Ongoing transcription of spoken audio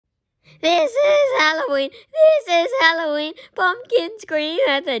This is Halloween. This is Halloween. Pumpkins scream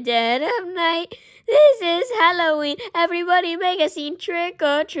at the dead of night. This is Halloween. Everybody make a scene, trick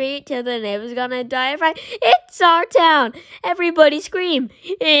or treat till the neighbor's gonna die of fright. It's our town. Everybody scream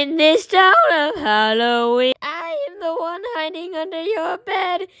in this town of Halloween. I am the one hiding under your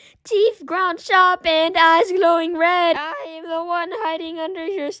bed, teeth ground sharp and eyes glowing red. I am the one hiding under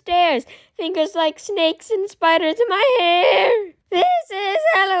your stairs, fingers like snakes and spiders in my hair. This is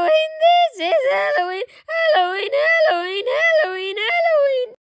Halloween. This is Halloween. Halloween, Halloween, Halloween,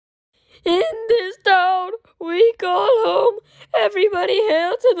 Halloween. In this town we call home. Everybody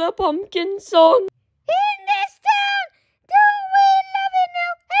hail to the pumpkin song. In this